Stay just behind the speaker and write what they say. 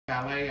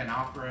ballet and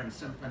opera and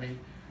symphony.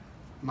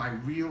 My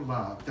real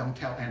love, don't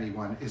tell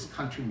anyone, is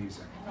country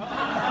music. And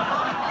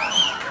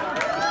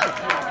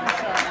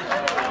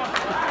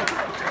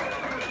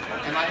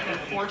I've been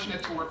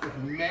fortunate to work with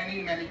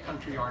many, many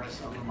country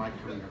artists over my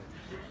career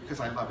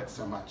because I love it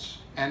so much.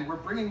 And we're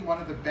bringing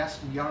one of the best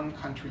young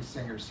country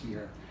singers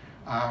here.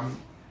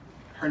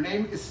 Her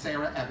name is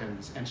Sara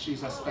Evans, and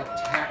she's a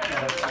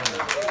spectacular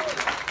singer.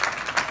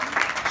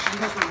 She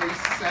has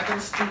released 7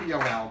 studio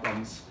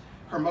albums.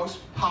 Her most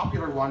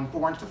popular one,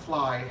 Born to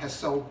Fly, has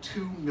sold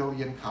 2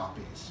 million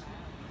copies.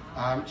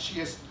 She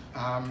has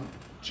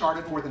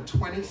charted more than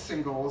 20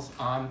 singles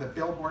on the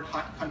Billboard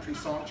Hot Country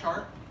Song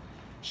Chart.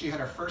 She had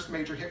her first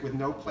major hit with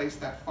No Place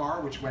That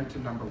Far, which went to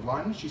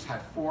 #1. She's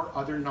had 4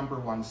 other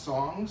 #1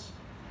 songs.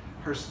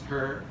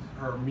 Her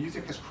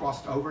music has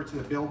crossed over to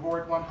the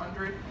Billboard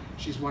 100.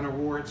 She's won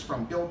awards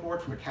from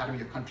Billboard, from Academy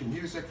of Country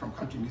Music, from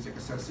Country Music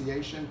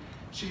Association.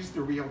 She's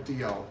the real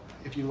deal.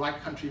 If you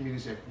like country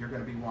music, you're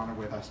going to be wanted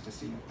with us to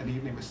see an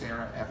evening with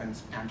Sara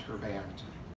Evans and her band.